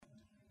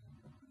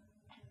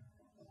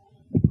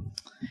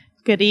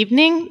Good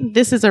evening.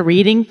 This is a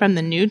reading from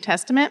the New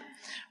Testament,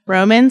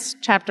 Romans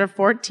chapter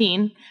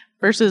 14,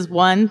 verses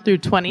 1 through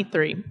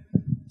 23.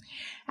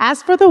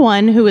 As for the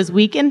one who is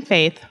weak in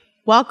faith,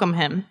 welcome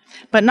him,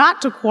 but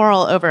not to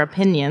quarrel over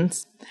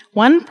opinions.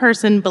 One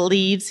person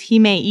believes he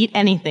may eat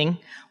anything,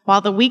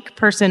 while the weak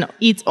person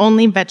eats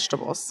only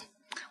vegetables.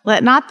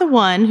 Let not the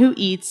one who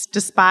eats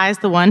despise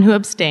the one who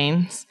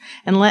abstains,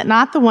 and let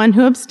not the one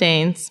who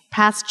abstains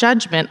pass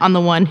judgment on the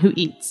one who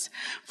eats,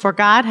 for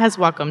God has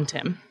welcomed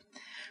him.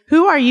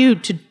 Who are you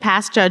to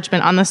pass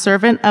judgment on the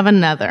servant of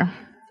another?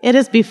 It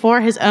is before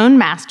his own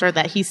master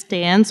that he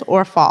stands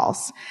or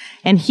falls,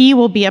 and he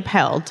will be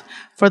upheld,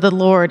 for the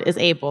Lord is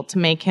able to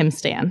make him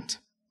stand.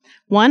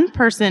 One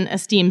person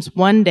esteems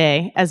one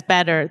day as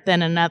better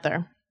than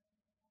another,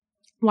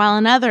 while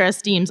another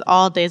esteems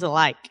all days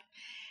alike.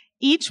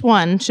 Each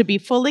one should be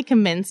fully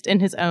convinced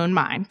in his own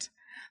mind.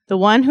 The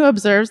one who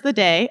observes the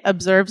day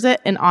observes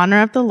it in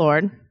honor of the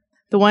Lord.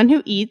 The one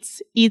who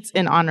eats, eats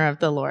in honor of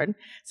the Lord,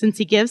 since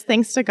he gives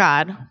thanks to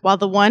God, while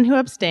the one who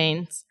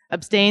abstains,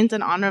 abstains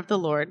in honor of the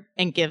Lord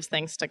and gives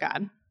thanks to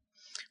God.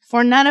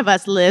 For none of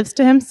us lives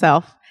to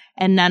himself,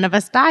 and none of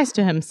us dies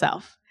to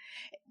himself.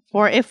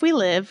 For if we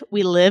live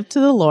to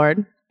the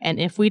Lord, and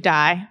if we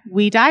die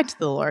to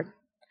the Lord.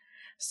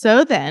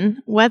 So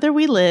then, whether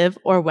we live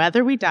or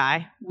whether we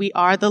die, we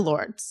are the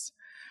Lord's.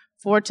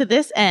 For to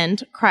this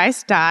end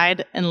Christ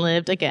died and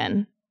lived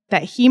again,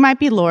 that he might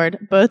be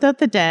Lord both of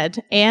the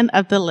dead and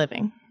of the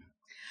living.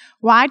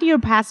 Why do you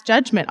pass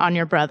judgment on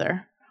your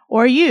brother?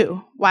 Or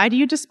you, why do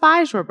you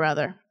despise your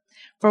brother?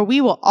 For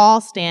we will all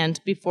stand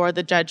before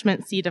the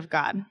judgment seat of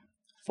God.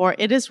 For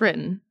it is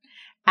written,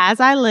 As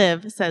I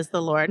live, says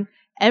the Lord,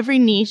 every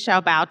knee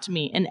shall bow to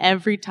me, and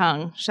every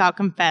tongue shall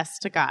confess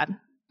to God.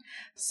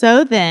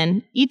 So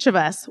then, each of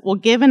us will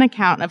give an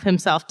account of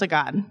himself to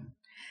God.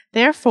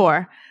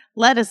 Therefore,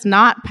 let us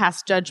not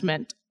pass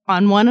judgment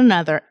on one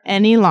another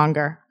any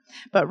longer,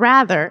 but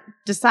rather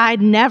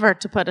decide never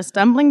to put a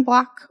stumbling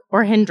block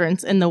or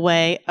hindrance in the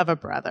way of a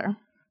brother.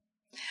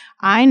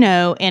 I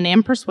know and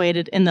am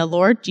persuaded in the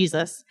Lord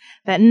Jesus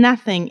that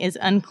nothing is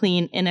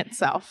unclean in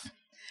itself,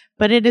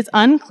 but it is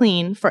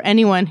unclean for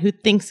anyone who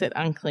thinks it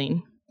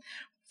unclean.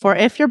 For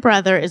if your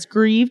brother is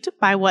grieved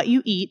by what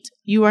you eat,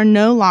 you are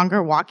no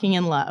longer walking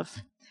in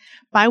love.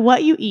 By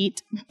what you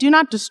eat, do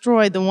not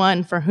destroy the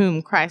one for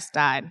whom Christ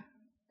died.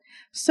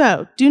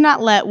 So do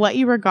not let what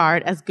you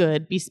regard as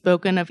good be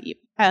spoken of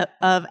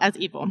as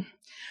evil.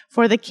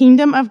 For the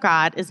kingdom of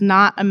God is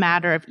not a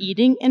matter of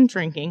eating and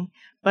drinking,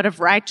 but of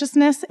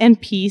righteousness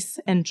and peace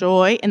and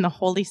joy in the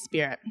Holy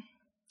Spirit.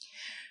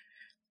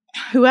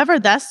 Whoever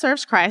thus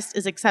serves Christ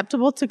is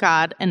acceptable to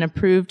God and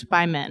approved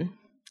by men.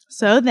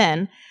 So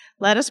then,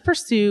 let us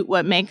pursue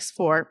what makes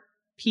for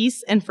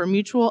peace and for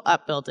mutual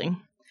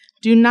upbuilding.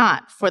 Do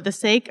not, for the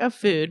sake of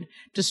food,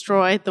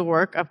 destroy the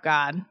work of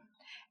God.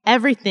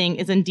 Everything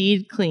is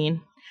indeed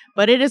clean,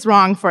 but it is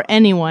wrong for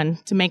anyone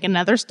to make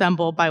another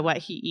stumble by what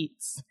he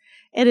eats.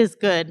 It is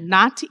good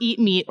not to eat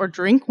meat or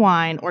drink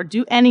wine or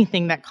do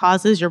anything that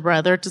causes your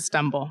brother to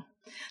stumble.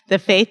 The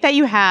faith that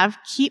you have,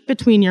 keep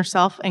between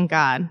yourself and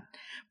God.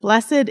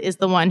 Blessed is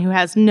the one who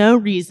has no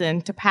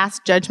reason to pass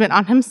judgment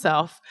on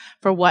himself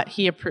for what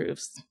he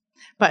approves.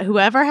 But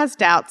whoever has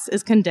doubts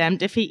is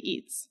condemned if he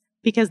eats,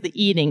 because the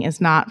eating is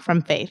not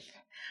from faith.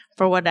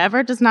 For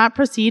whatever does not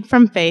proceed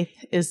from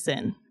faith is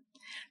sin.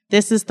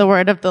 This is the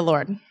word of the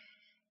Lord.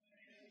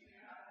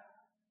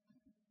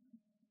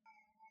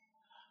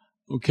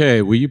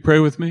 Okay, will you pray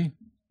with me?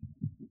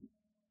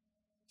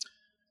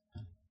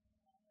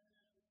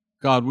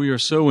 God, we are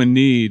so in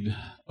need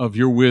of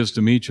your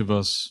wisdom, each of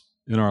us,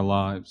 in our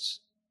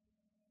lives.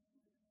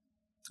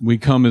 We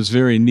come as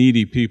very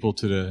needy people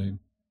today.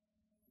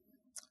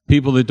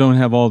 People that don't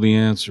have all the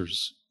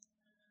answers.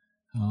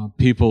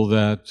 People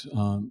that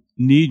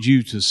need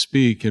you to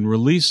speak and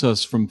release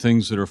us from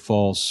things that are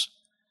false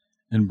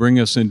and bring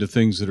us into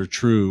things that are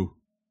true,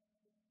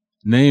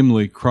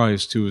 namely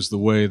Christ, who is the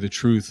way, the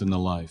truth, and the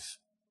life.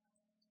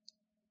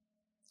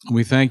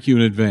 We thank you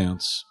in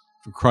advance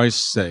for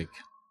Christ's sake.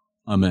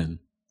 Amen.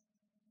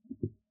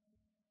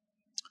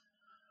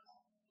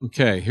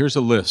 Okay, here's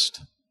a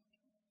list.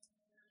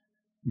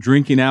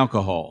 Drinking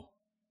alcohol,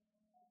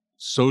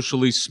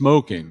 socially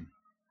smoking,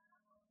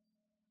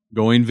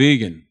 going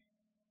vegan,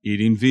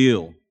 eating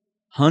veal,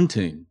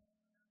 hunting,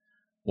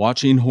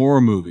 watching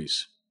horror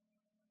movies,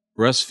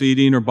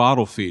 breastfeeding or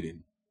bottle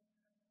feeding,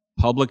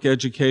 public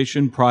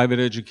education, private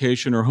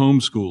education, or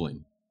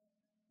homeschooling,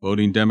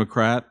 voting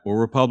Democrat or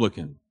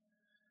Republican,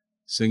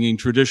 singing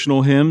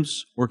traditional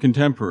hymns or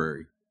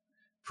contemporary,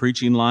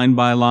 preaching line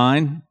by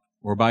line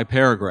or by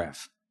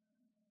paragraph.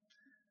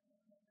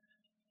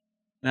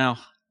 Now,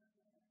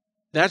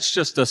 that's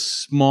just a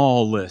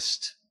small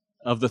list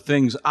of the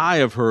things I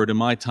have heard in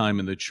my time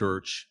in the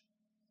church.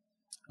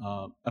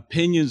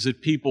 Opinions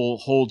that people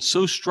hold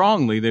so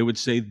strongly, they would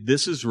say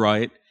this is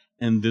right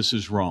and this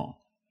is wrong.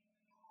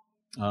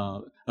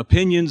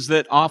 Opinions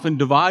that often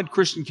divide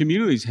Christian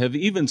communities, have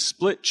even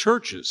split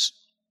churches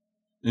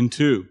in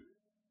two.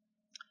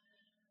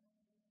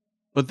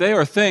 But they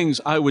are things,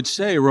 I would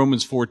say,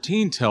 Romans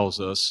 14 tells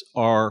us,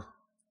 are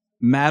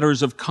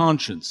matters of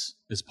conscience,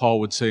 as Paul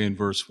would say in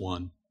verse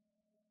 1,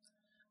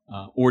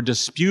 or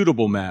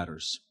disputable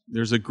matters.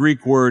 There's a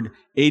Greek word,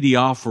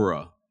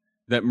 adiaphora,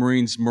 that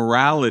means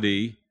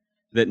morality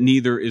that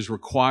neither is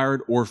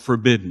required or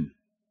forbidden.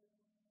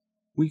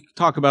 We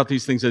talk about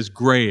these things as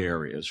gray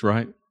areas,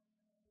 right?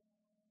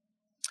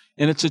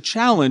 And it's a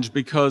challenge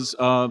because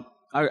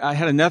I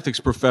had an ethics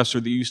professor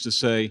that used to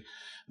say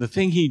the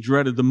thing he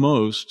dreaded the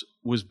most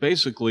was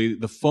basically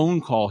the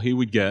phone call he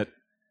would get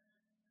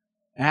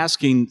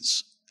asking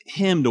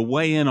him to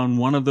weigh in on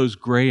one of those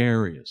gray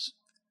areas.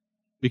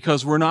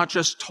 Because we're not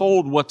just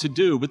told what to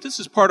do, but this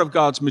is part of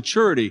God's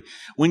maturity.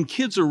 When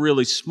kids are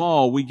really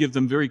small, we give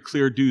them very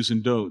clear do's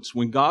and don'ts.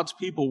 When God's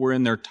people were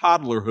in their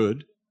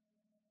toddlerhood,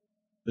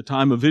 the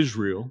time of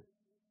Israel,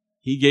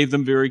 He gave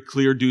them very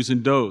clear do's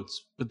and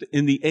don'ts. But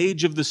in the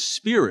age of the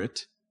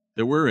Spirit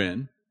that we're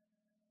in,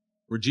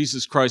 where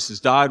Jesus Christ has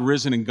died,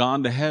 risen, and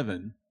gone to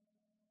heaven,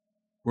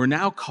 we're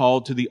now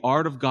called to the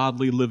art of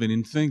godly living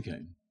and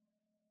thinking.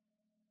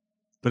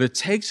 But it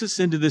takes us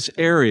into this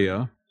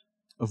area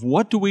of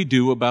what do we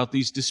do about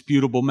these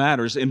disputable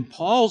matters. In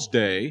Paul's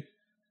day,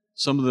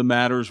 some of the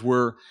matters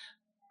were,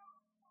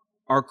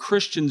 are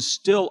Christians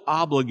still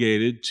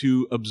obligated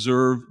to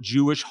observe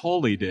Jewish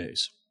holy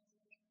days?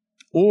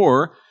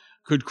 Or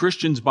could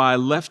Christians buy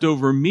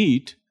leftover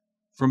meat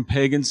from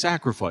pagan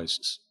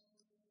sacrifices?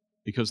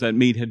 Because that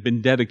meat had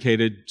been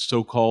dedicated,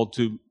 so-called,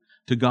 to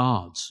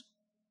gods.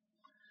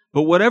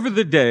 But whatever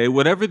the day,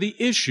 whatever the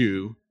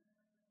issue,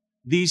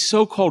 these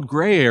so-called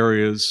gray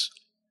areas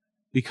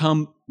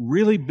become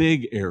really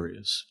big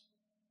areas,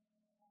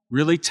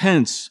 really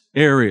tense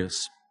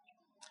areas.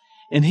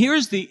 And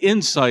here's the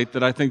insight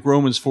that I think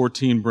Romans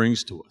 14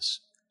 brings to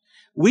us.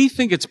 We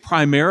think it's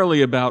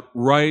primarily about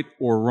right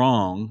or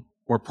wrong,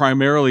 or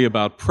primarily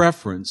about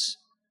preference,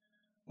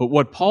 but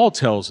what Paul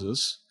tells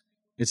us,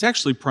 it's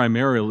actually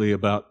primarily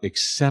about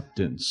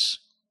acceptance.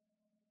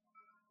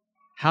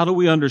 How do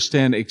we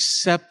understand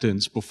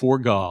acceptance before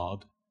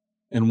God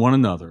and one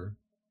another?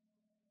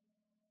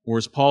 Or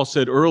as Paul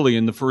said early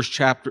in the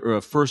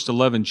first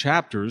 11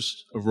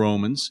 chapters of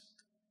Romans,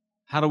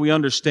 how do we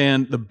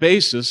understand the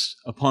basis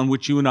upon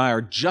which you and I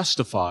are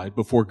justified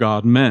before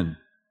God and men?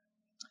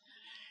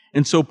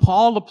 And so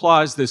Paul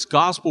applies this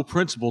gospel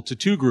principle to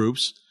two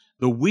groups,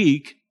 the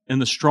weak and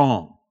the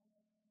strong.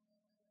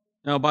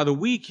 Now, by the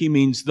weak, he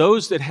means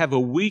those that have a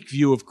weak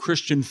view of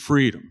Christian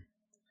freedom,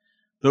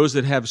 those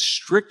that have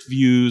strict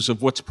views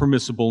of what's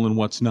permissible and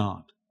what's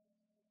not.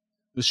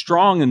 The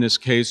strong in this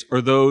case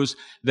are those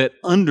that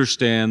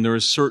understand there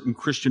is certain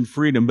Christian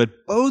freedom,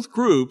 but both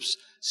groups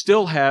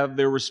still have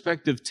their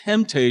respective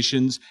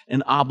temptations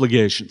and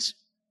obligations.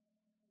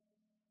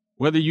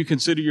 Whether you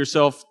consider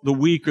yourself the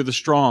weak or the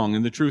strong,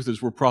 and the truth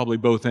is we're probably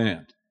both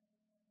and.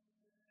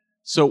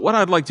 So what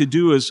I'd like to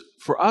do is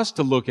for us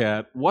to look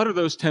at what are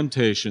those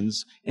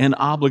temptations and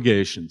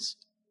obligations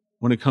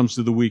when it comes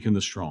to the weak and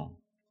the strong.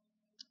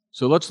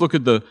 So let's look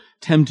at the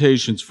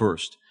temptations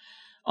first.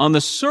 On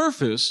the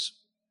surface,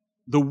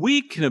 the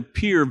weak can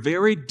appear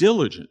very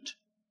diligent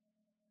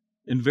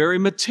and very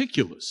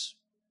meticulous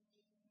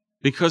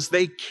because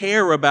they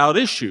care about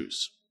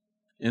issues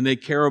and they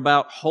care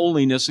about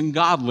holiness and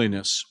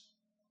godliness.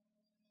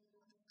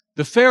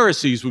 The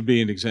Pharisees would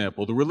be an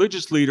example, the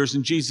religious leaders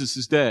in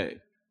Jesus' day.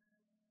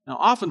 Now,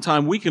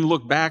 oftentimes we can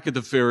look back at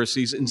the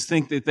Pharisees and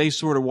think that they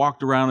sort of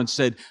walked around and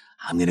said,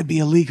 I'm going to be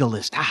a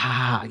legalist.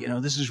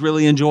 This is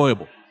really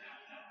enjoyable.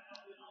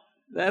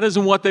 That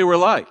isn't what they were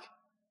like.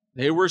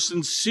 They were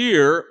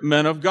sincere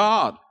men of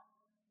God.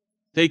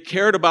 They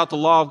cared about the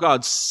law of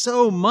God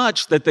so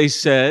much that they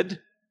said,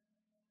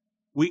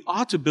 we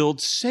ought to build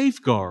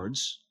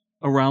safeguards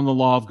around the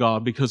law of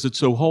God because it's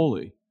so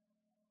holy.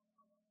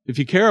 If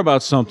you care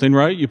about something,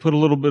 right, you put a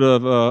little bit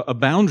of a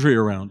boundary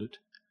around it.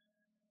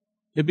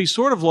 It'd be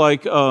sort of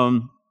like,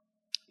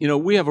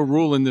 we have a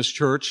rule in this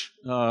church,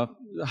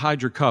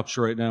 hide your cups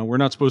right now. We're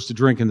not supposed to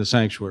drink in the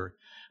sanctuary,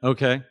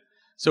 okay?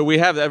 So we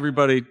have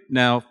everybody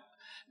now,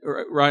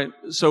 right?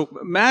 So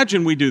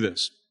imagine we do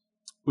this.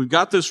 We've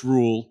got this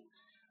rule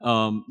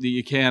that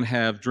you can't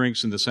have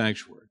drinks in the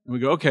sanctuary. And we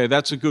go, okay,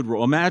 that's a good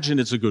rule. Imagine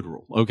it's a good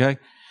rule, okay?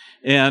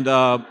 And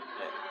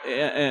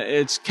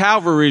it's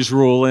Calvary's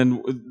rule,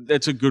 and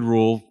it's a good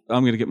rule.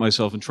 I'm going to get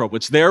myself in trouble.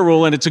 It's their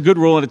rule, and it's a good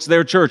rule, and it's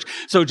their church.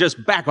 So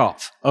just back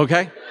off,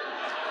 okay?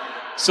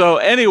 So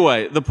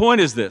anyway, the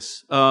point is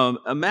this.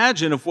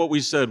 Imagine if what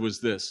we said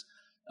was this.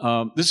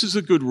 This is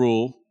a good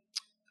rule.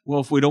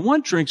 Well, if we don't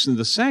want drinks in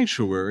the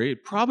sanctuary,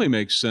 it probably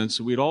makes sense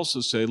that we'd also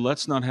say,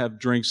 let's not have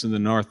drinks in the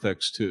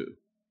narthex too.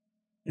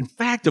 In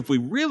fact, if we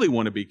really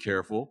want to be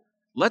careful,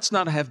 let's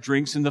not have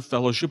drinks in the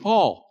fellowship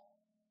hall.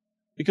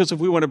 Because if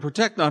we want to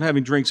protect not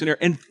having drinks in there,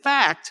 in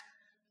fact,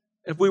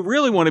 if we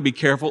really want to be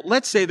careful,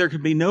 let's say there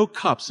can be no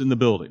cups in the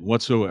building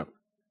whatsoever,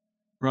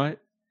 right?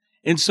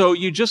 And so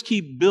you just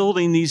keep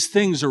building these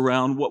things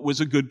around what was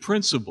a good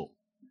principle.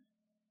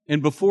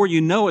 And before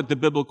you know it, the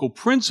biblical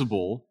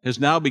principle has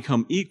now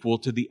become equal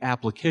to the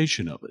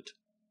application of it.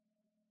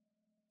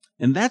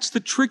 And that's the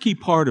tricky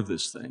part of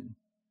this thing.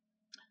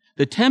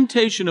 The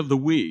temptation of the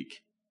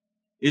weak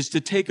is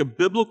to take a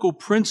biblical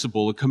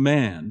principle, a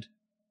command,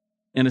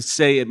 and to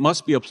say it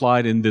must be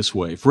applied in this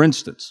way. For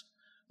instance,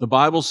 the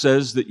Bible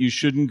says that you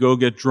shouldn't go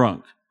get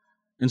drunk.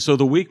 And so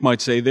the weak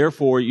might say,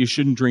 therefore, you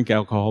shouldn't drink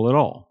alcohol at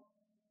all.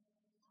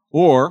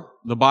 Or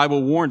the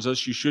Bible warns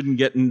us you shouldn't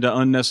get into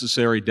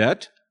unnecessary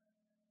debt.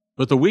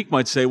 But the weak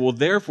might say, well,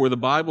 therefore, the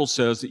Bible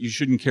says that you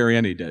shouldn't carry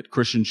any debt.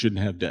 Christians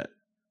shouldn't have debt.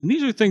 And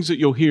these are things that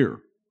you'll hear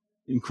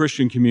in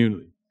Christian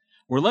community.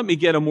 Or let me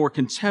get a more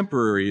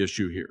contemporary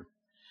issue here.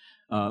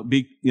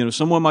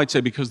 Someone might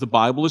say, because the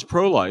Bible is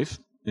pro-life,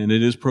 and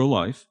it is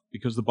pro-life,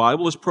 because the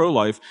Bible is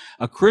pro-life,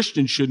 a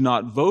Christian should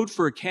not vote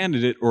for a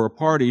candidate or a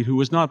party who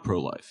is not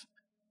pro-life.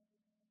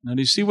 Now,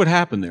 do you see what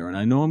happened there? And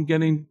I know I'm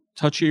getting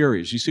touchy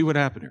areas. You see what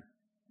happened here?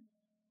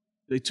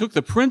 They took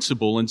the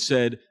principle and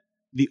said,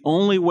 the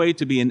only way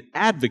to be an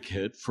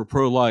advocate for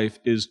pro-life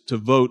is to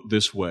vote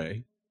this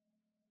way,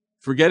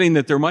 forgetting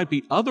that there might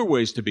be other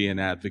ways to be an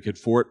advocate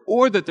for it,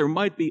 or that there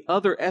might be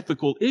other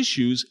ethical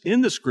issues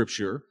in the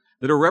Scripture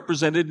that are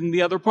represented in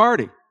the other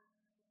party.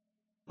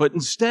 But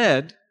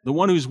instead, the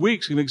one who's weak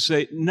is going to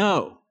say,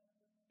 no,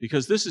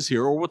 because this is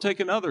here. Or we'll take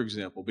another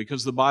example.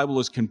 Because the Bible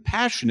is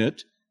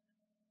compassionate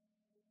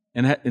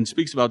and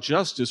speaks about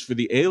justice for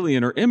the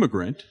alien or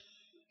immigrant,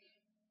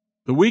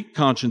 the weak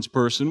conscience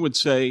person would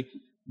say,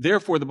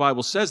 therefore, the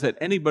Bible says that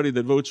anybody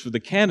that votes for the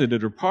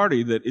candidate or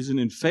party that isn't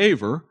in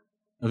favor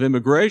of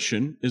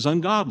immigration is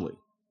ungodly.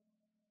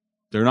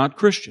 They're not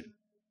Christian.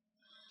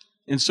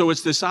 And so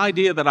it's this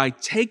idea that I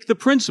take the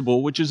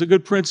principle, which is a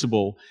good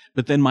principle,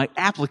 but then my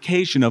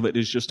application of it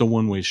is just a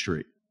one-way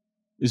street.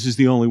 This is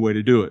the only way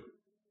to do it.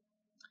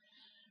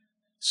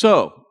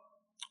 So,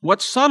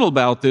 what's subtle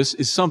about this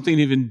is something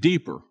even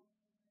deeper.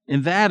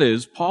 And that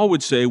is, Paul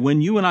would say,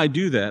 when you and I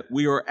do that,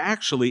 we are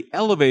actually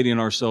elevating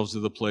ourselves to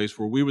the place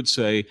where we would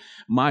say,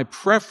 my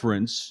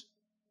preference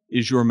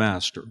is your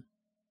master.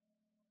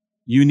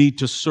 You need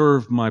to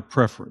serve my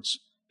preference.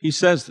 He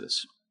says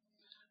this.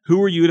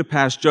 Who are you to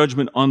pass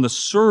judgment on the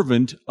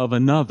servant of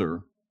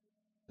another?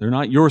 They're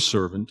not your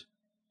servant.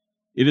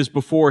 It is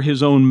before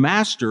his own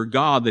master,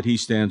 God, that he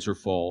stands or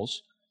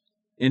falls,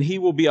 and he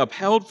will be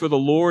upheld, for the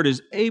Lord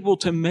is able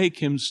to make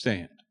him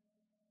stand.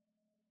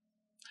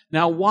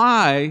 Now,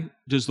 why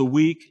does the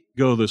weak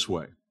go this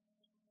way?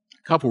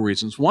 A couple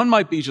reasons. One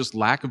might be just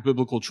lack of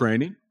biblical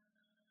training.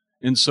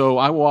 And so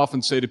I will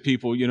often say to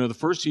people, the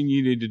first thing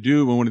you need to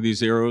do in one of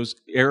these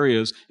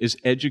areas is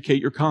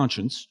educate your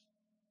conscience.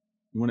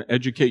 You want to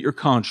educate your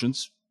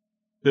conscience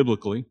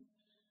biblically.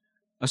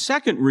 A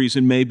second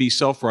reason may be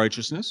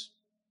self-righteousness.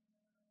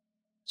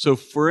 So,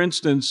 for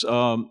instance,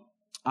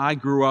 I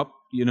grew up,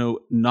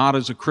 not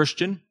as a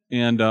Christian.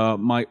 And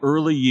my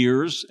early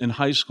years in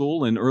high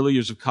school and early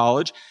years of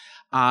college,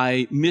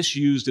 I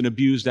misused and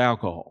abused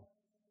alcohol.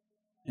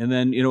 And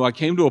then, I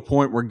came to a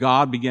point where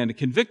God began to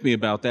convict me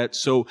about that.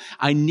 So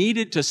I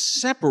needed to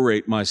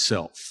separate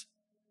myself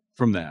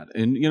from that.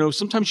 And,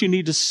 sometimes you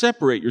need to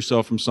separate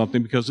yourself from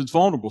something because it's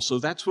vulnerable. So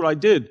that's what I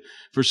did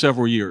for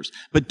several years.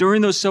 But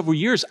during those several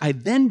years, I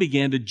then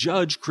began to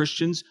judge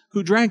Christians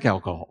who drank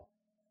alcohol,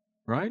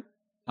 right?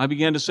 I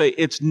began to say,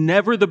 it's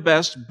never the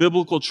best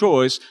biblical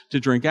choice to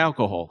drink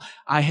alcohol.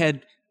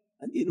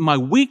 My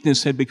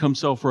weakness had become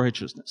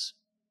self-righteousness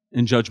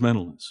and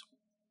judgmentalness.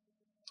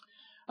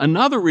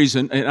 Another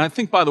reason, and I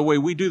think, by the way,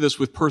 we do this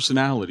with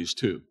personalities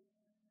too,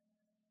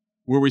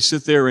 where we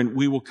sit there and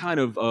we will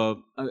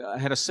I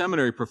had a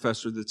seminary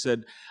professor that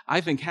said,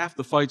 I think half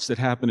the fights that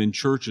happen in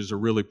churches are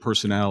really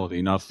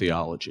personality, not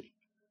theology.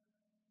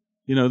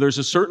 There's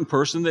a certain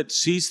person that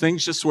sees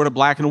things just sort of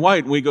black and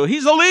white, and we go,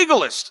 he's a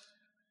legalist.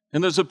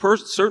 And there's a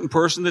certain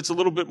person that's a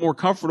little bit more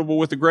comfortable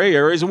with the gray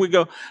areas, and we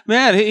go,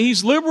 man,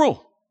 he's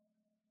liberal.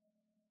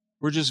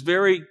 We're just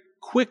very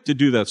quick to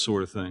do that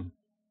sort of thing.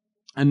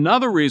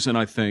 Another reason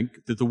I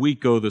think that the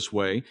weak go this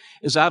way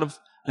is out of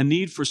a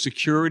need for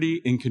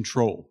security and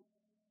control.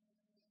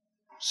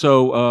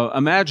 So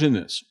imagine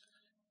this.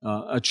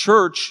 A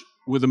church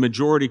with a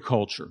majority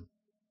culture.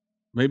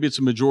 Maybe it's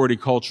a majority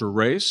culture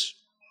race.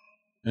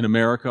 In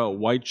America, a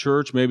white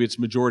church, maybe it's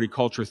majority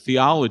culture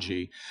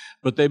theology,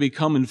 but they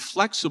become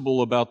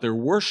inflexible about their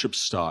worship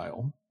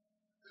style.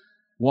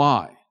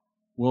 Why?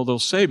 Well, they'll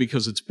say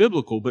because it's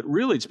biblical, but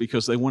really it's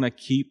because they want to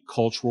keep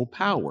cultural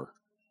power.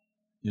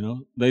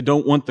 They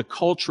don't want the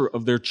culture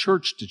of their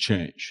church to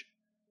change.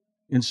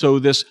 And so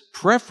this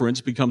preference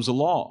becomes a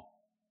law.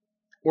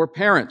 Or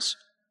parents.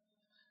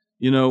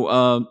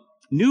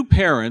 New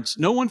parents,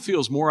 no one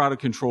feels more out of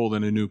control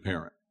than a new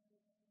parent.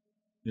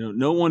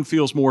 No one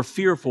feels more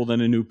fearful than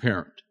a new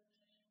parent.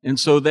 And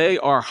so they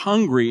are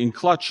hungry and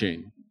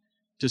clutching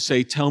to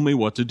say, tell me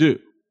what to do.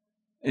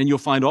 And you'll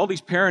find all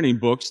these parenting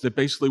books that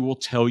basically will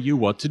tell you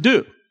what to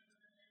do.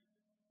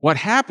 What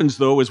happens,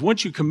 though, is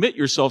once you commit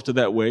yourself to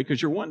that way,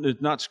 because you're wanting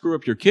to not screw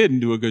up your kid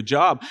and do a good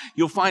job,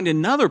 you'll find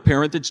another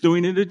parent that's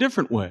doing it a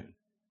different way.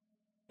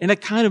 And it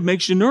kind of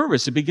makes you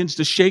nervous. It begins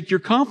to shake your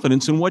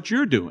confidence in what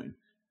you're doing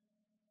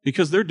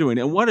because they're doing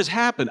it. And what has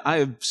happened? I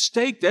have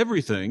staked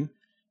everything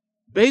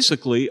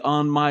basically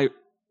on my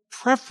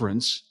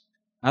preference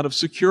out of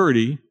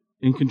security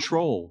and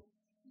control.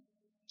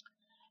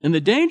 And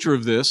the danger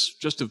of this,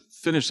 just to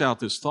finish out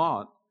this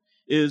thought,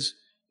 is,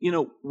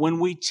 when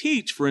we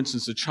teach, for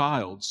instance, a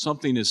child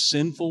something is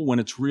sinful when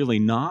it's really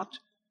not,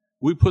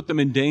 we put them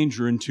in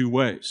danger in two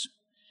ways.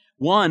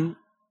 One,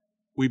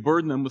 we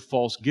burden them with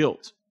false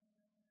guilt.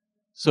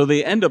 So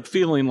they end up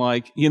feeling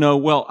like,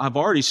 well, I've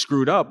already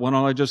screwed up. Why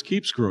don't I just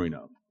keep screwing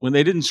up? When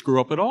they didn't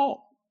screw up at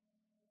all.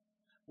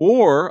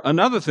 Or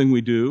another thing we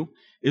do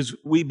is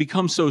we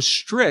become so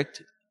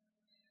strict,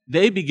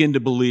 they begin to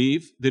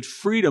believe that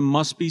freedom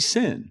must be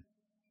sin.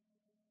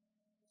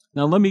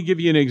 Now, let me give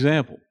you an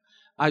example.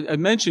 I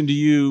mentioned to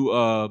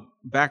you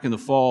back in the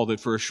fall that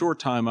for a short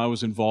time I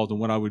was involved in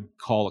what I would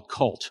call a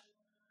cult,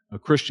 a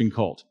Christian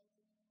cult.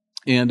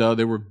 And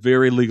they were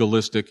very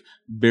legalistic,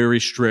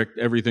 very strict,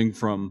 everything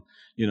from,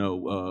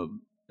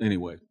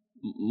 anyway,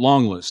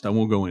 long list. I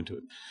won't go into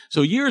it.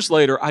 So years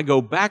later, I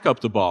go back up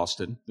to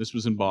Boston. This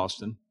was in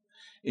Boston.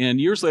 And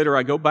years later,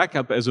 I go back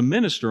up as a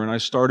minister and I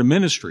start a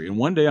ministry. And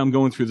one day I'm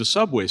going through the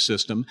subway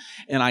system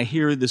and I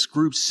hear this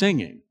group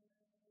singing.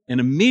 And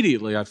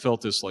immediately I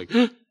felt this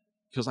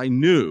because I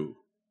knew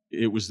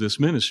it was this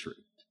ministry.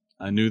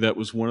 I knew that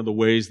was one of the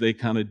ways they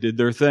kind of did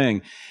their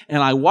thing.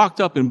 And I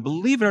walked up and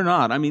believe it or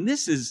not,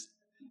 this is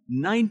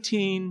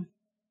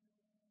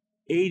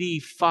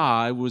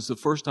 1985 was the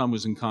first time I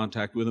was in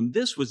contact with them.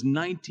 This was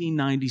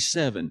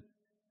 1997.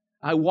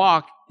 I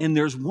walk and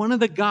there's one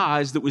of the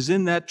guys that was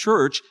in that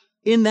church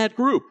in that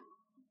group.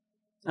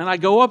 And I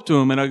go up to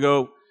him and I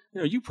go,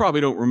 you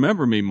probably don't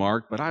remember me,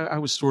 Mark, but I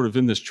was sort of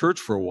in this church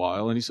for a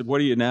while. And he said, what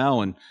are you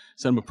now? And I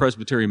said, I'm a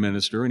Presbyterian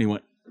minister. And he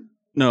went,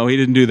 no, he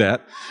didn't do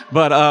that.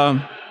 But,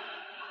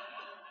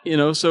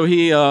 so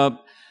he, and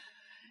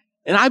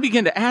I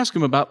began to ask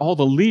him about all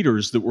the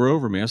leaders that were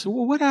over me. I said,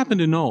 well, what happened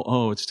to Noel?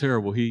 Oh, it's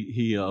terrible.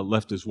 He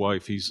left his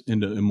wife. He's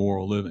into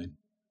immoral living.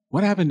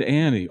 What happened to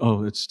Annie?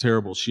 Oh, it's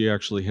terrible. She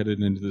actually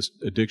headed into this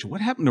addiction. What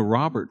happened to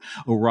Robert?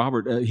 Oh,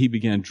 Robert, he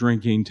began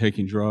drinking,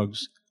 taking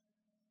drugs.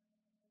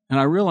 And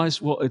I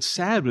realized, well, it's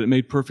sad, but it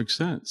made perfect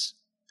sense.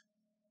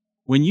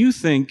 When you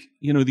think,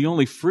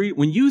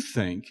 when you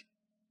think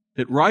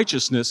that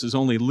righteousness is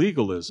only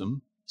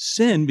legalism,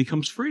 sin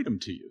becomes freedom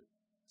to you.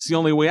 It's the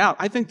only way out.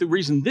 I think the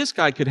reason this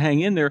guy could hang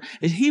in there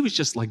is he was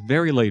just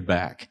very laid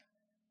back.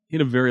 He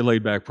had a very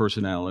laid back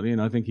personality,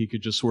 and I think he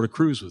could just sort of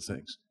cruise with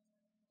things.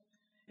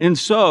 And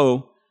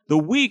so the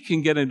weak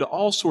can get into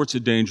all sorts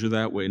of danger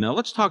that way. Now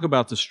let's talk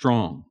about the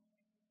strong.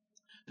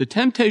 The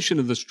temptation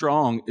of the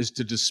strong is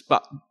to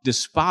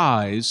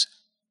despise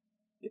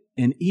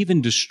and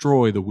even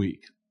destroy the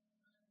weak.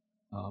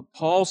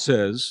 Paul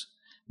says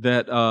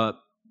that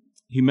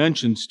he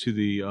mentions to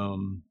the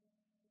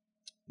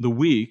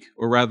weak,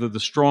 or rather the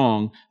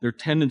strong, their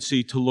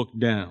tendency to look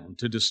down,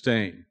 to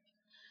disdain.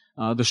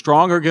 The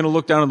strong are going to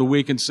look down on the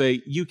weak and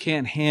say, you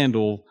can't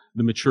handle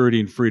the maturity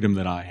and freedom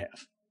that I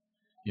have.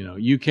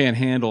 You can't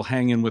handle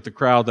hanging with the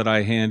crowd that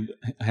I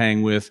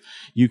hang with.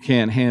 You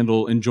can't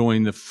handle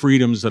enjoying the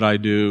freedoms that I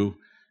do,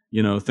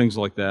 things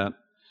like that.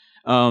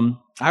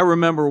 I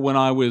remember when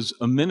I was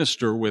a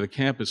minister with a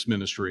campus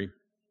ministry,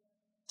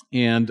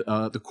 and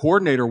the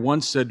coordinator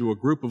once said to a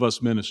group of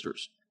us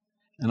ministers,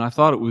 and I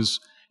thought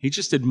he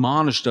just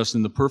admonished us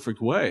in the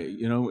perfect way.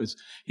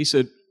 He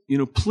said,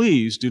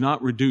 please do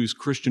not reduce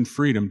Christian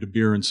freedom to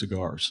beer and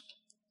cigars.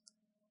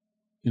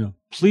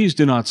 Please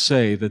do not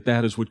say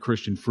that is what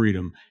Christian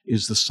freedom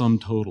is the sum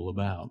total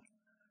about.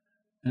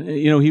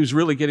 He was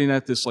really getting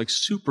at this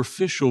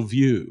superficial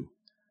view.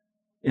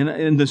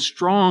 And the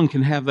strong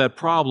can have that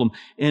problem.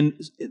 And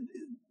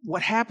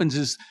what happens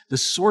is the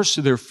source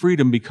of their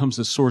freedom becomes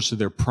the source of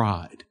their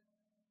pride.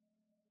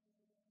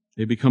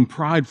 They become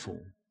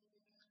prideful.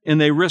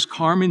 And they risk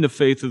harming the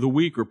faith of the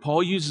weaker.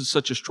 Paul uses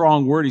such a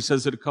strong word. He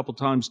says it a couple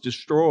times,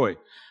 destroy.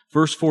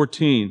 Verse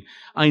 14,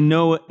 I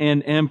know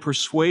and am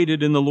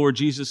persuaded in the Lord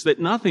Jesus that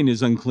nothing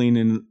is unclean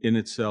in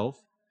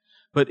itself,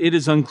 but it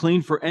is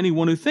unclean for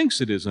anyone who thinks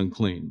it is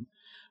unclean.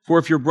 For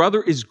if your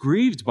brother is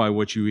grieved by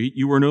what you eat,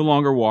 you are no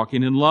longer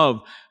walking in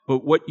love.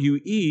 But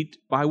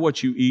by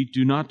what you eat,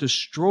 do not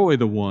destroy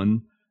the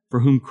one for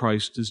whom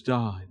Christ has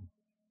died.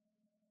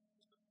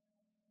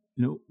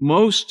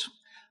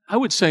 I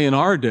would say in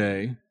our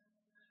day,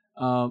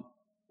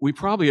 we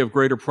probably have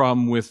greater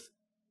problem with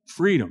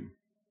freedom.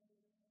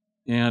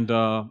 And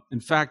in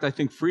fact, I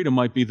think freedom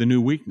might be the new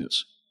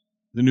weakness,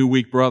 the new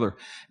weak brother.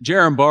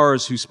 Jaron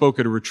Bars, who spoke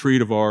at a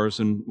retreat of ours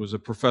and was a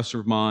professor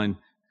of mine,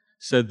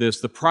 said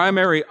this: the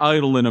primary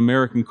idol in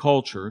American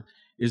culture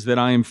is that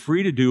I am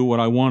free to do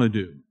what I want to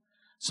do.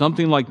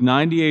 Something like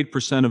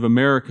 98% of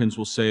Americans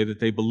will say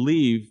that they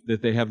believe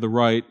that they have the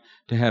right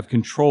to have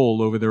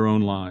control over their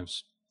own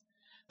lives.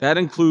 That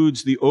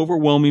includes the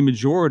overwhelming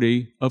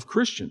majority of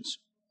Christians.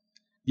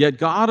 Yet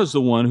God is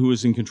the one who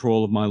is in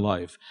control of my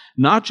life,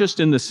 not just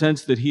in the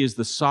sense that He is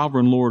the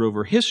sovereign Lord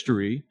over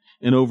history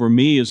and over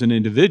me as an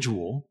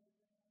individual,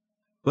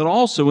 but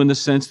also in the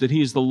sense that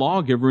he is the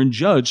lawgiver and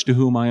judge to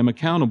whom I am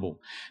accountable.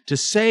 To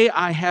say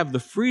I have the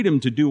freedom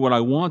to do what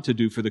I want to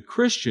do for the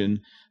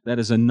Christian, that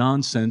is a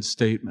nonsense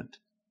statement.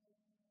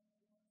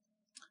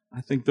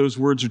 I think those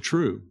words are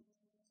true.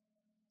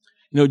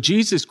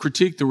 Jesus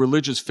critiqued the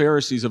religious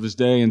Pharisees of his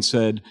day and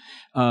said,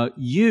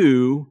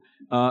 you,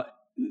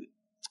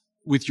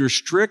 with your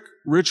strict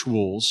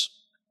rituals,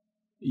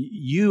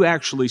 you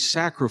actually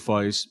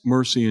sacrifice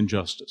mercy and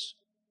justice.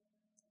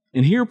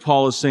 And here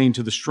Paul is saying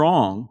to the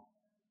strong,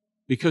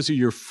 because of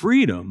your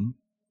freedom,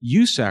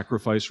 you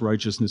sacrifice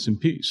righteousness and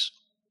peace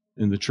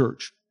in the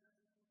church.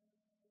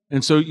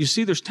 And so you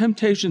see there's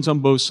temptations on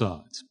both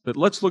sides. But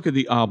let's look at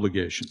the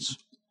obligations.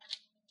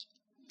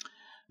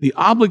 The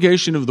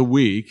obligation of the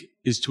weak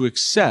is to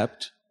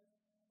accept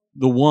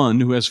the one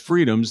who has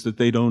freedoms that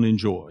they don't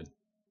enjoy,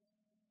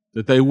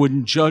 that they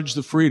wouldn't judge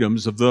the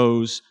freedoms of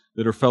those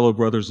that are fellow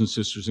brothers and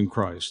sisters in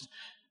Christ.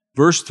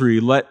 Verse 3,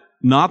 let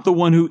not the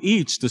one who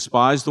eats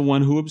despise the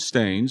one who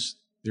abstains.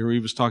 There he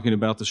was talking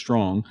about the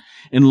strong.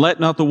 And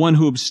let not the one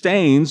who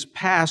abstains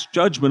pass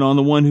judgment on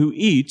the one who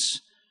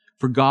eats,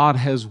 for God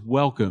has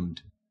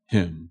welcomed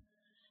him.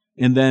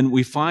 And then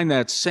we find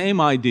that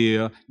same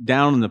idea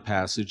down in the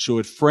passage, so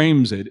it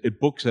frames it, it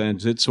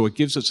bookends it, so it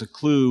gives us a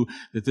clue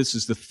that this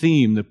is the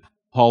theme that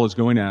Paul is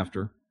going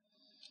after.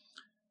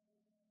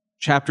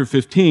 Chapter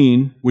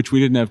 15, which we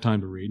didn't have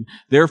time to read,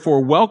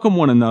 therefore welcome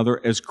one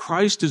another as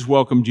Christ has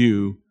welcomed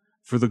you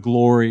for the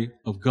glory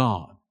of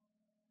God.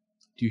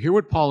 Do you hear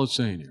what Paul is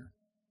saying here?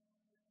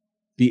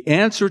 The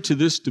answer to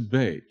this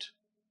debate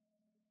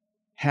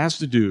has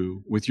to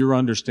do with your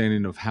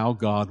understanding of how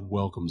God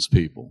welcomes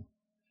people,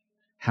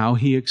 how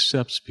he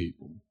accepts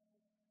people.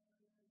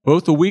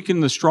 Both the weak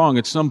and the strong,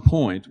 at some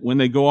point, when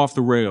they go off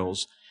the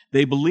rails,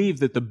 they believe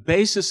that the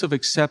basis of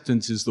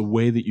acceptance is the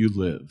way that you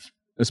live,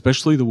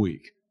 especially the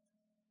weak.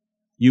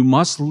 You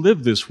must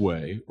live this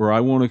way, or I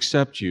won't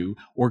accept you,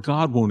 or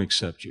God won't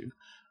accept you.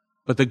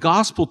 But the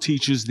gospel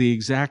teaches the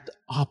exact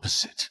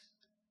opposite.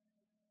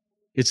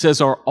 It says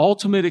our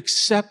ultimate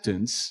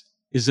acceptance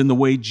is in the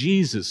way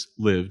Jesus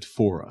lived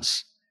for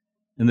us,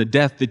 in the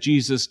death that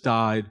Jesus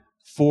died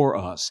for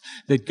us,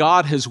 that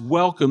God has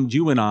welcomed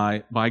you and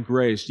I by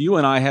grace. You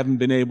and I haven't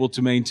been able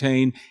to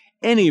maintain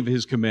any of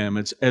his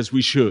commandments as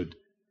we should.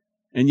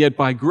 And yet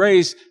by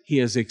grace, he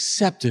has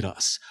accepted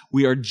us.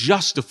 We are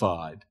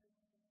justified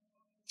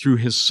through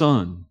his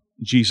Son,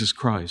 Jesus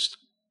Christ.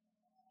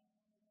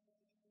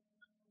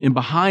 And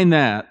behind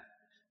that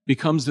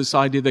becomes this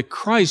idea that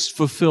Christ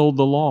fulfilled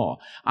the law.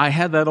 I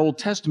had that Old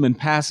Testament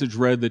passage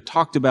read that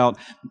talked about,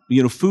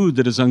 food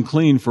that is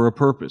unclean for a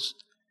purpose.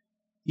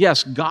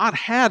 Yes, God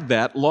had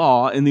that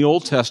law in the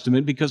Old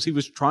Testament because he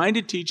was trying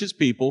to teach his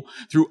people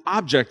through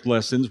object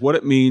lessons what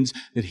it means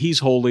that he's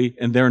holy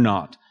and they're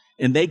not.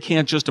 And they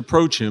can't just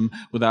approach him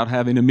without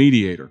having a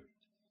mediator.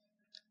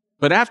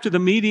 But after the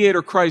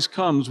mediator Christ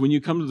comes, when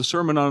you come to the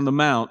Sermon on the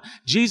Mount,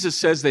 Jesus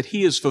says that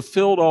he has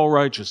fulfilled all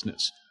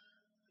righteousness.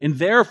 And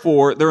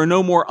therefore, there are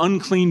no more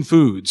unclean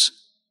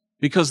foods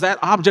because that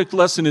object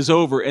lesson is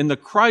over and the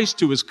Christ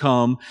who has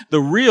come,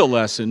 the real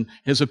lesson,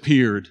 has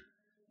appeared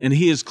and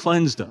he has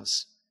cleansed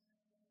us.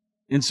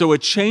 And so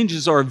it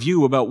changes our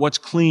view about what's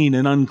clean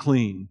and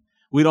unclean.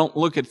 We don't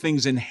look at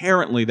things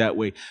inherently that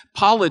way.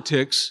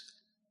 Politics,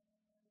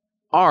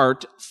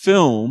 art,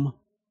 film,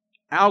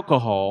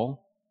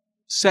 alcohol,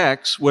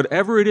 sex,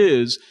 whatever it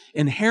is,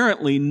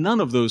 inherently none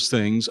of those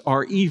things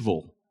are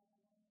evil.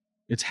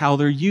 It's how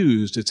they're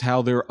used. It's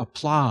how they're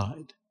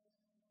applied,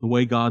 the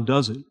way God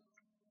does it.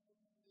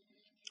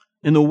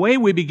 And the way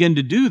we begin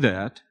to do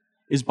that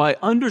is by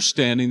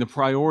understanding the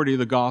priority of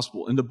the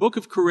gospel. In the book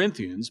of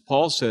Corinthians,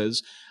 Paul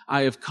says,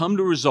 I've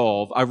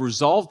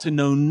resolved to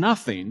know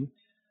nothing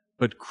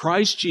but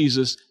Christ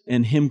Jesus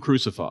and him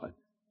crucified,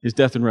 his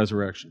death and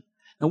resurrection.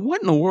 Now, what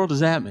in the world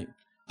does that mean?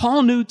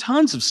 Paul knew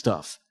tons of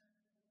stuff,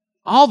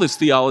 all this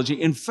theology.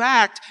 In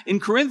fact, in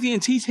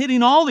Corinthians, he's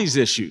hitting all these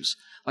issues,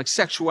 like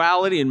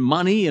sexuality and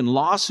money and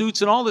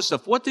lawsuits and all this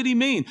stuff. What did he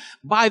mean?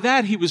 By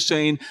that, he was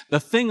saying,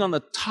 the thing on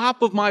the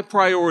top of my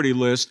priority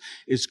list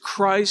is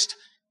Christ,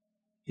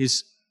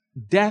 his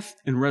death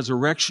and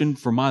resurrection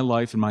for my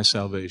life and my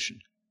salvation.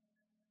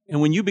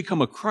 And when you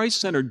become a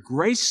Christ-centered,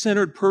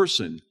 grace-centered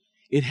person,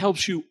 it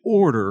helps you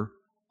order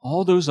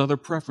all those other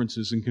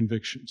preferences and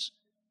convictions.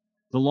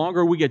 The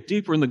longer we get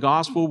deeper in the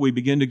gospel, we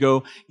begin to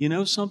go, you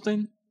know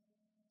something?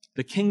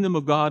 The kingdom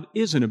of God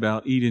isn't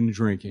about eating and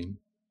drinking.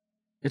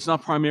 It's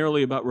not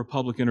primarily about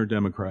Republican or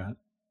Democrat.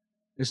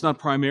 It's not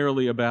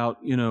primarily about,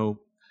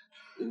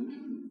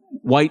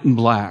 white and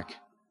black.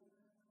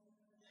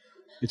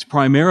 It's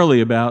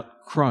primarily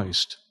about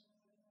Christ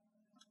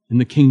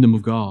and the kingdom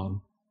of God.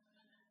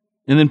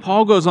 And then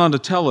Paul goes on to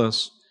tell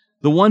us,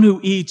 the one who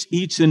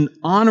eats in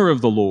honor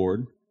of the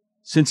Lord,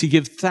 since he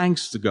gives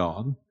thanks to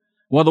God,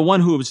 while the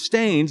one who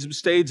abstains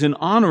in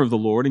honor of the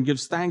Lord and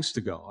gives thanks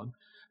to God.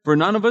 For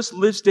none of us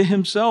lives to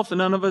himself, and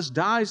none of us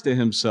dies to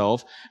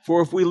himself.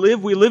 For if we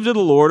live to the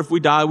Lord. If we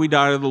die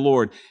to the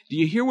Lord. Do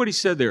you hear what he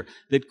said there?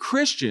 That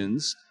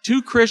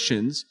two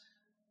Christians,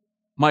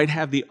 might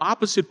have the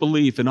opposite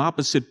belief and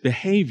opposite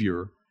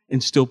behavior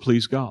and still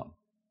please God.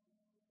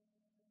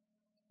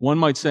 One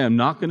might say, I'm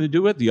not going to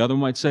do it. The other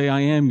might say,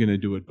 I am going to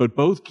do it. But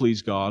both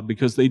please God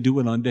because they do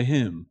it unto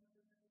Him.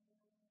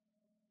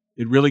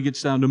 It really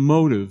gets down to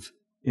motive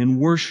in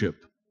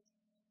worship.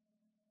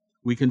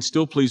 We can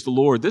still please the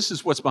Lord. This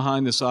is what's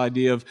behind this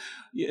idea of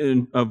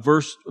a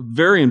verse, a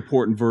very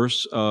important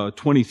verse,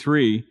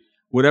 23,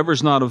 whatever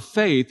is not of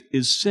faith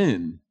is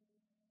sin.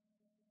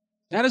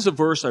 That is a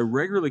verse I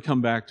regularly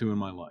come back to in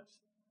my life.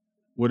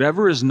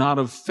 Whatever is not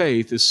of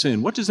faith is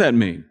sin. What does that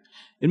mean?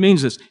 It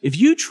means this. If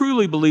you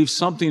truly believe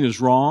something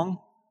is wrong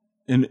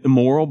and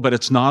immoral, but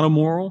it's not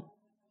immoral,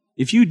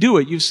 if you do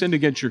it, you've sinned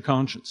against your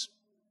conscience.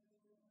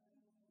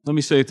 Let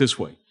me say it this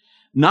way.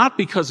 Not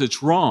because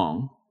it's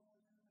wrong,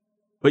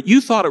 but you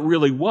thought it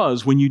really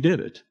was when you did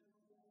it.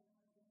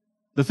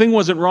 The thing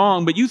wasn't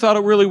wrong, but you thought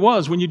it really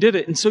was when you did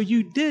it, and so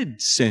you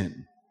did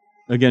sin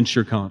against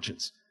your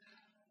conscience.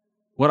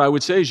 What I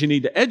would say is you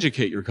need to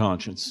educate your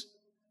conscience,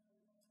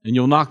 and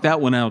you'll knock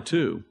that one out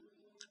too.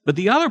 But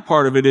the other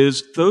part of it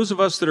is those of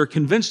us that are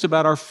convinced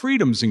about our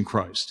freedoms in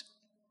Christ.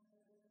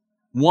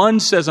 One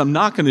says, I'm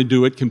not going to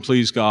do it, can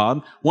please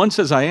God. One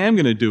says, I am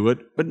going to do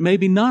it, but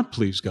maybe not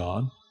please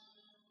God.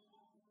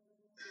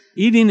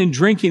 Eating and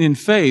drinking in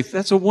faith,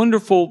 that's a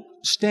wonderful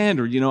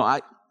standard. You know,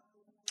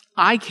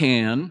 I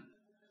can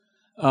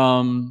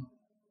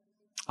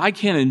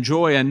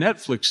enjoy a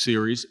Netflix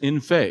series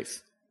in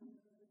faith.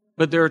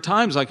 But there are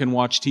times I can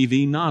watch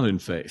TV not in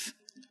faith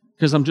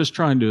because I'm just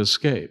trying to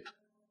escape.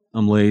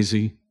 I'm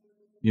lazy.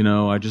 You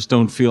know, I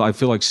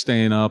feel like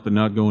staying up and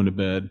not going to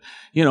bed.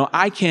 You know,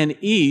 I can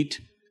eat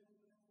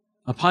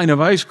a pint of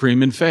ice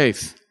cream in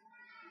faith.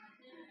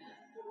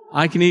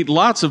 I can eat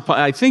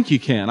I think you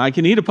can. I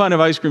can eat a pint of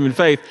ice cream in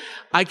faith.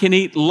 I can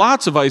eat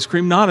lots of ice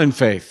cream not in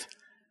faith.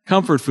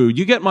 Comfort food.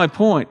 You get my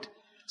point.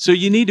 So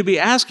you need to be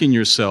asking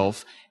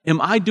yourself, am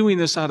I doing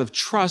this out of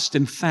trust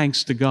and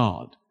thanks to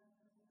God?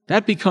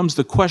 That becomes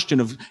the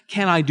question of,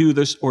 can I do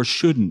this or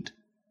shouldn't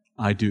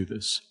I do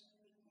this?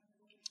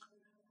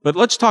 But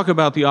let's talk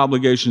about the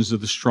obligations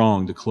of the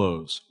strong to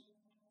close.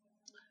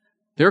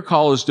 Their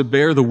call is to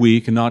bear the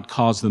weak and not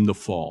cause them to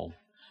fall.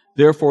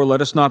 Therefore,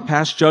 let us not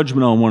pass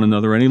judgment on one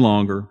another any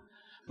longer,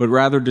 but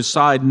rather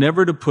decide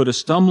never to put a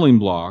stumbling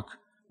block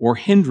or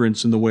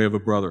hindrance in the way of a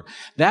brother.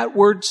 That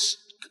word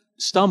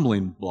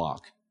stumbling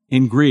block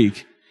in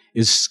Greek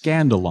is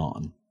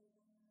scandalon.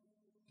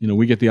 You know,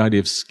 we get the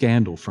idea of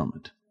scandal from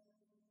it.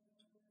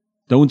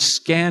 Don't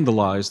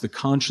scandalize the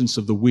conscience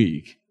of the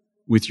weak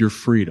with your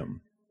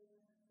freedom.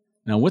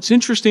 Now, what's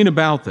interesting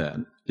about that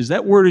is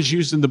that word is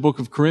used in the book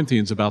of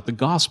Corinthians about the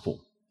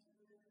gospel.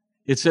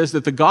 It says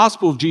that the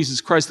gospel of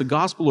Jesus Christ, the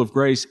gospel of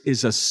grace,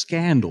 is a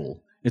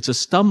scandal. It's a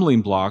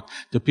stumbling block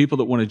to people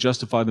that want to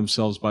justify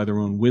themselves by their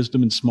own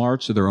wisdom and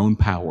smarts or their own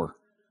power.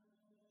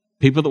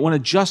 People that want to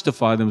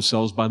justify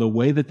themselves by the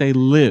way that they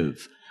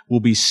live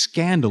will be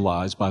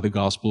scandalized by the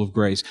gospel of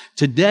grace.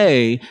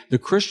 Today, the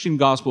Christian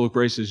gospel of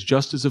grace is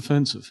just as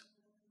offensive.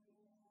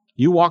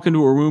 You walk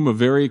into a room of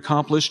very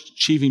accomplished,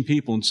 achieving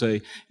people and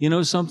say, you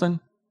know something?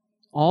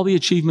 All the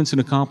achievements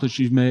and accomplishments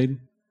you've made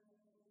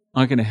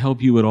aren't going to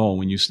help you at all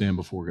when you stand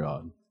before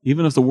God.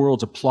 Even if the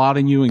world's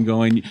applauding you and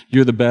going,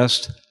 you're the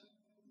best,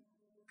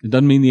 it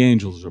doesn't mean the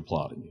angels are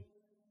applauding you.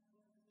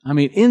 I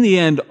mean, in the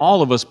end,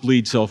 all of us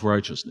bleed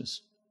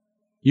self-righteousness.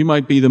 You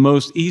might be the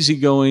most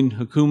easygoing,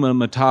 Hakuna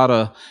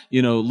Matata,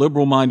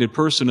 liberal-minded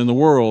person in the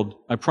world.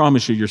 I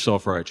promise you're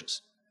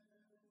self-righteous.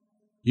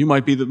 You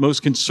might be the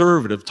most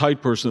conservative,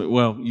 tight person.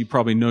 Well, you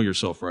probably know you're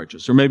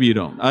self-righteous, or maybe you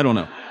don't. I don't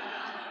know.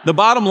 The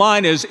bottom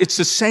line is, it's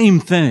the same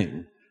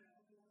thing.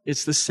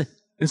 It's the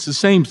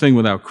same thing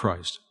without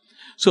Christ.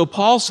 So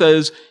Paul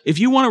says, if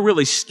you want to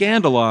really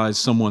scandalize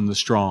someone the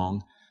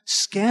strong,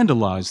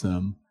 scandalize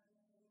them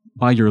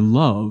by your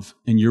love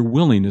and your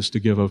willingness to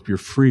give up your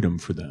freedom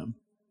for them.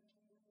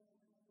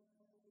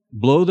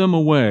 Blow them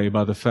away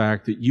by the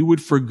fact that you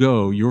would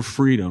forgo your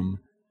freedom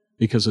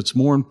because it's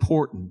more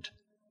important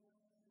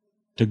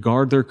to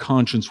guard their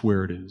conscience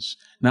where it is.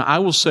 Now, I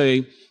will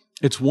say,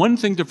 it's one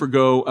thing to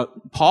forgo.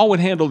 Paul would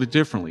handle it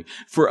differently.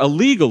 For a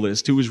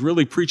legalist who was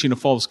really preaching a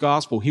false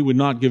gospel, he would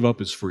not give up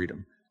his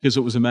freedom because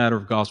it was a matter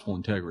of gospel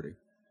integrity.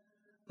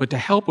 But to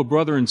help a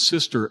brother and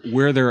sister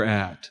where they're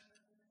at,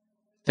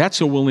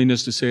 that's a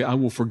willingness to say, I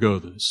will forgo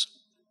this.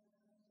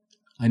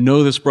 I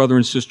know this brother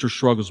and sister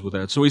struggles with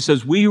that. So he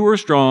says, we who are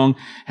strong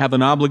have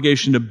an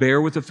obligation to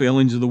bear with the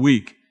failings of the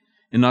weak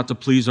and not to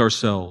please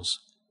ourselves.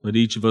 Let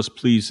each of us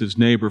please his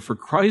neighbor. For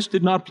Christ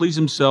did not please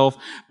himself,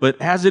 but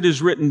as it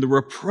is written, the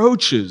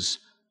reproaches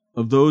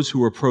of those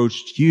who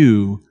approached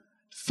you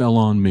fell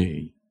on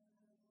me.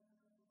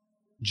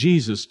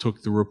 Jesus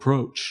took the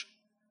reproach.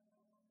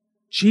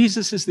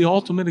 Jesus is the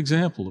ultimate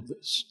example of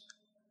this.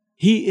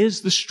 He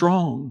is the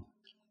strong.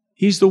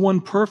 He's the one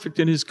perfect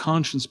in his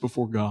conscience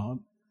before God.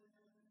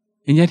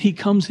 And yet he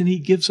comes and he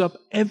gives up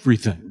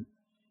everything.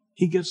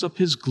 He gives up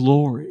his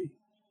glory.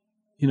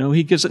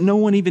 No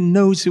one even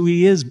knows who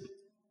he is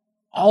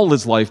all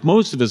his life,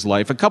 most of his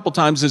life. A couple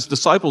times his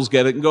disciples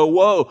get it and go,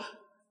 whoa,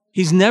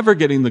 He's never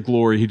getting the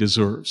glory he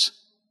deserves.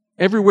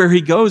 Everywhere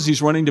he goes,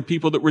 he's running to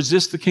people that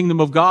resist the kingdom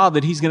of God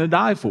that he's going to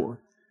die for.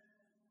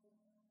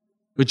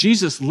 But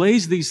Jesus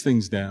lays these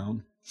things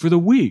down for the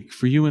weak,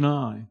 for you and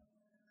I.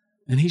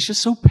 And he's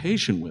just so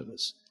patient with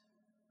us.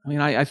 I mean,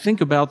 I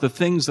think about the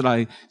things that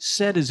I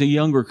said as a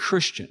younger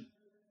Christian,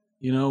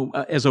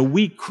 as a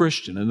weak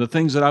Christian, and the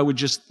things that I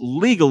would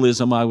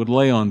legalism I would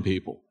lay on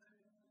people.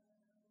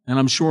 And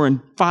I'm sure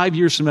in 5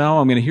 years from now,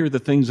 I'm going to hear the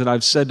things that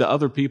I've said to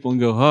other people and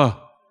go,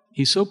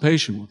 he's so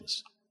patient with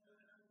us.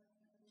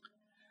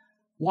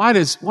 Why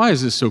is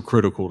this so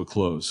critical to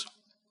close?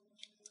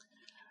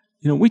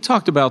 We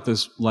talked about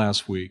this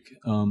last week.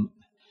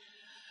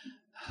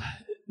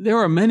 There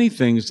are many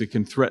things that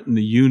can threaten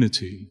the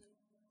unity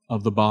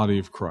of the body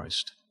of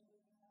Christ.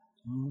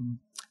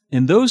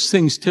 And those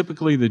things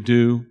typically that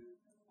do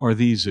are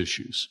these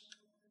issues.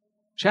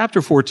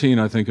 Chapter 14,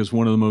 I think, is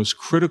one of the most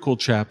critical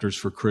chapters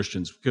for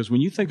Christians, because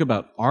when you think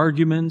about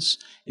arguments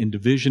and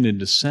division and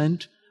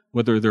dissent,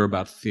 whether they're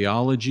about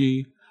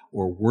theology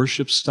or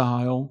worship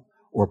style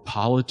or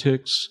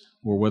politics,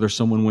 or whether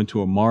someone went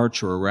to a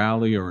march or a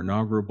rally or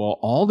inaugural ball,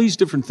 all these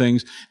different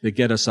things that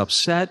get us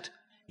upset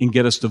and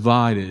get us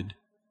divided,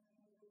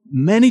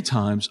 many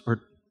times are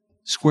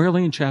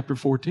squarely in chapter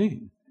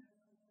 14.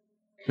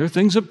 They're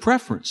things of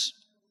preference.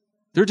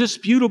 They're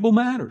disputable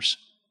matters.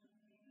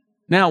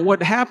 Now,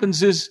 what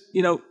happens is,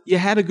 you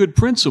had a good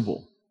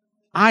principle.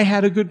 I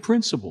had a good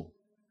principle.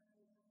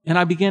 And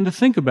I began to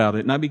think about it,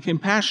 and I became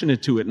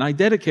passionate to it, and I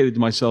dedicated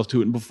myself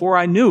to it. And before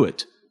I knew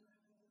it,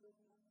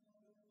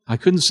 I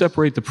couldn't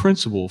separate the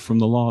principle from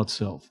the law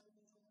itself.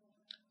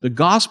 The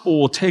gospel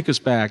will take us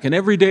back, and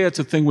every day it's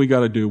a thing we got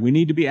to do. We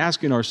need to be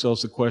asking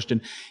ourselves the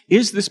question,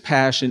 is this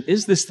passion,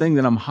 is this thing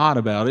that I'm hot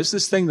about, is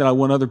this thing that I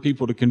want other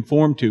people to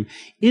conform to,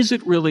 is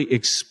it really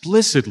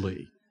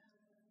explicitly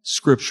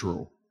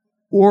scriptural?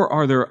 Or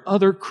are there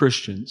other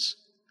Christians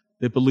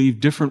that believe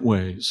different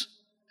ways?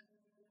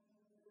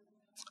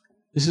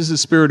 This is a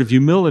spirit of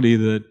humility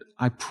that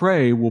I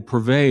pray will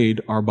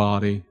pervade our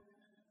body,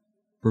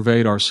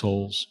 pervade our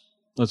souls.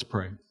 Let's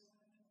pray.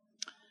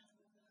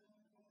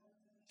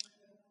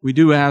 We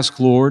do ask,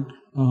 Lord,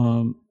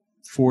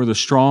 for the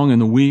strong and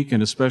the weak,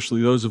 and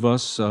especially those of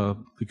us,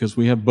 because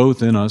we have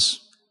both in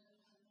us,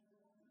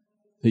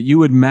 that you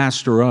would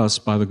master us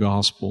by the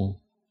gospel.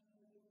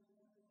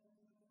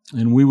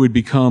 And we would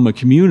become a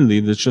community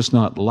that's just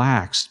not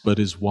lax, but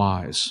is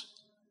wise.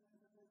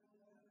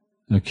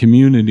 A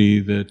community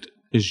that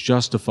is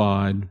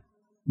justified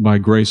by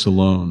grace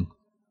alone.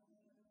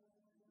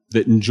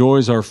 That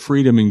enjoys our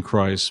freedom in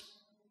Christ,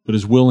 but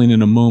is willing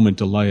in a moment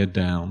to lay it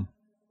down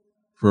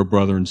for a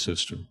brother and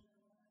sister.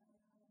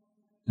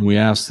 And we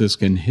ask this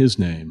in His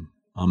name.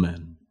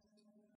 Amen.